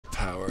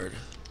powered.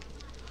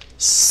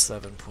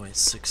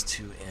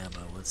 7.62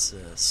 ammo. What's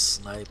this?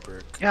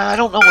 Sniper. Yeah, I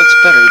don't know what's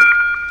better.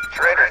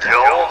 Trader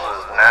Joel's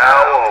is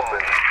now open.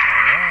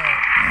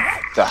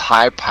 The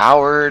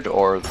high-powered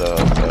or the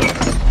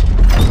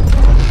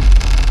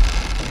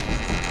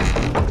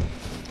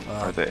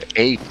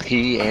AP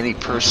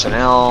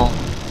anti-personnel.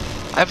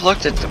 I've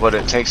looked at what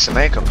it takes to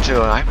make them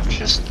too, and I'm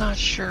just not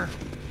sure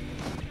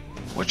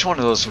which one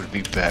of those would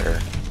be better.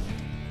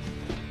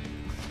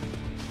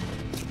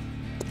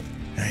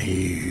 Are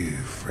you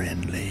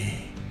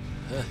friendly?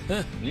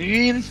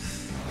 Ian,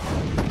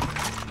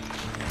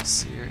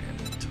 See your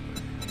inventory.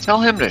 tell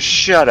him to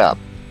shut up.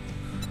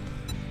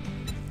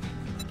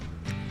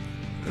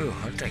 Ooh,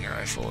 hunting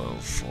rifle level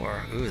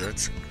 4. Ooh,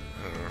 that's.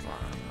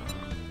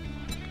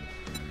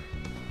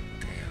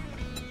 Damn.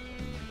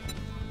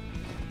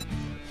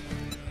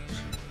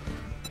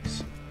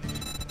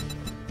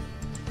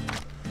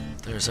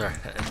 There's our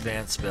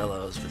advanced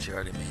bellows, but you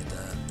already made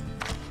that.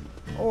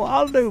 Oh,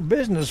 I'll do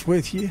business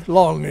with you,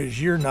 long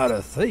as you're not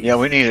a thief. Yeah,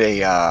 we need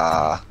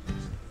a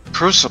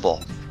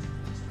crucible.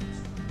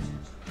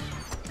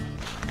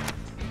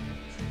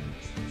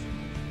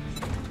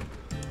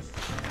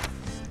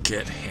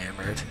 Get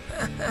hammered.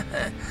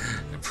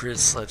 Improved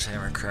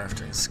sledgehammer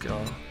crafting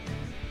skill.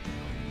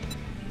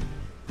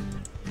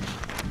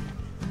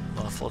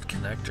 Muffled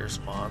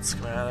connectors mod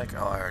schematic.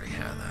 Oh, I already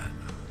have that.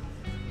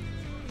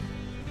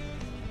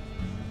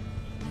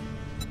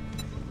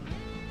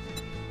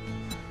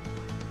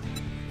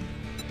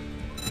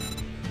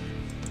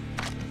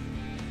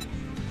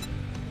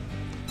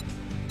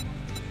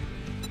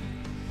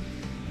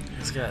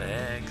 He's got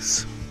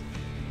eggs.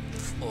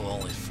 Well,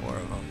 only 4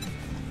 of them.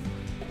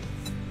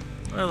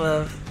 I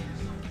love.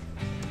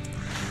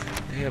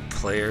 You have a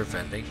player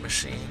vending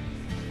machine.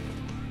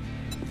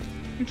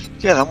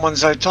 Yeah, the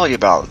ones I told you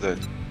about that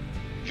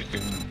you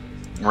can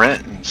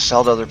rent and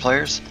sell to other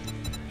players.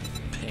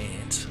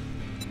 Paint.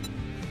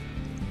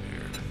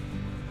 Weird.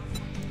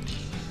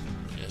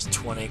 There's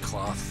 20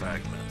 cloth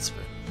fragments,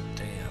 but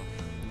damn.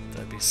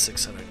 That'd be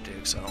 600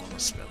 dukes. I don't want to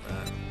spend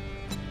that.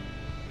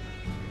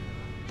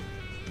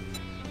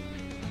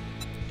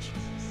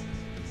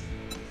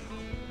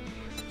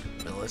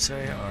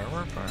 Military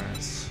armor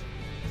parts.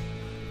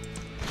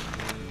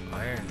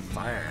 Iron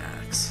fire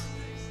axe.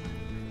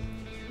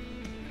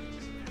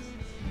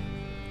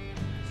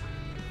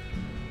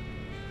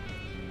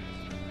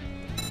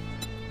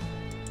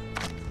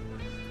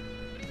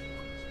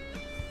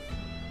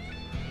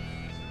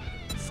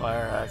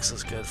 Fire axe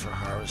is good for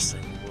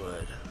harvesting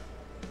wood.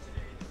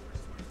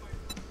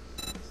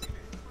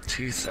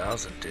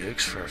 2,000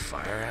 dukes for a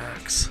fire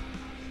axe?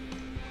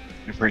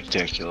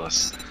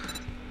 Ridiculous.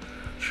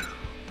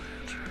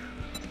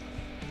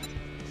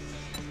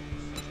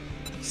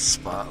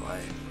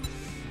 Spotlight.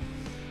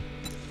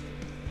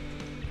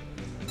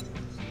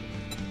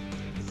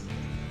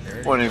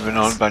 Wasn't even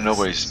owned by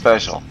nobody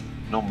special.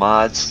 No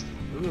mods.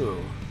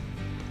 Ooh.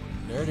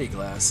 Nerdy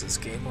glasses.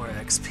 Gain more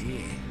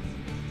XP.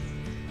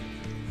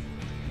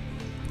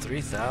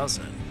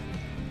 3,000.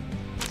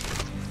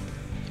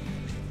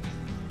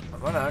 I'm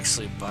gonna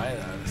actually buy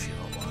that if you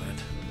don't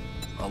mind.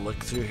 I'll look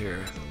through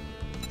here.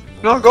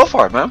 No, go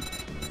for it, man.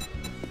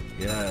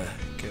 Yeah,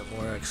 get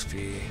more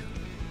XP.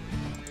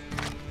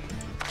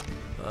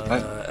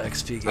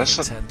 XP gain that's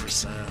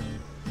 10%.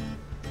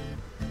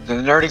 The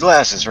nerdy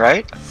glasses,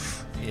 right?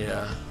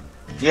 Yeah.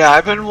 Yeah,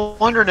 I've been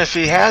wondering if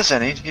he has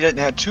any. He didn't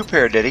have 2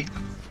 pair, did he?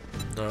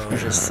 No,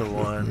 just the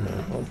one.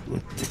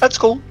 That's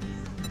cool.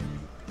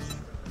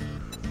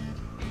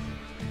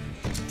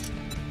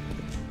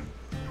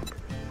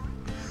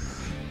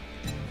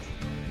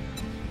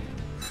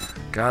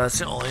 God, that's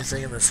the only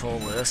thing in this whole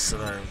list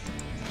that I'm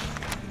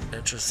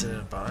interested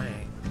in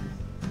buying.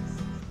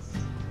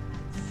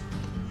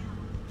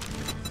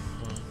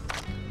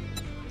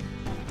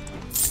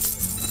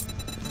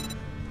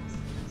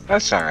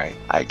 That's alright.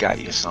 I got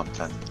you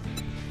something.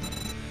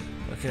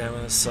 Okay, I'm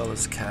gonna sell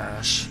this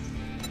cash.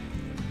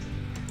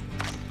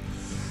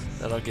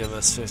 That'll give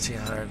us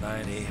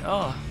 1,590.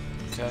 Oh,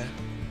 okay.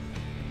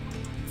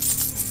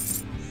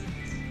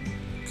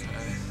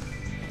 Okay.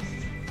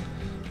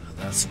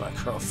 That's my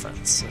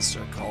girlfriend's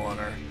sister calling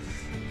her.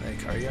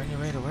 Like, are you on your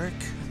way to work?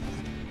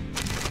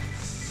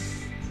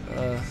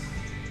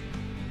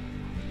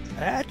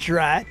 That's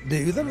right.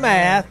 Do the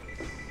math.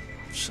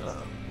 Shut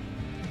up.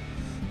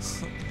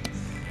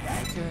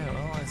 Okay,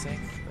 well, I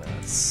think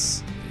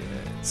that's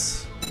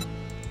it.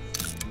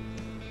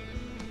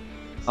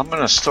 I'm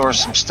gonna store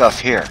some stuff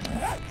here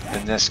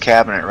in this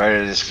cabinet right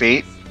at his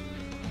feet.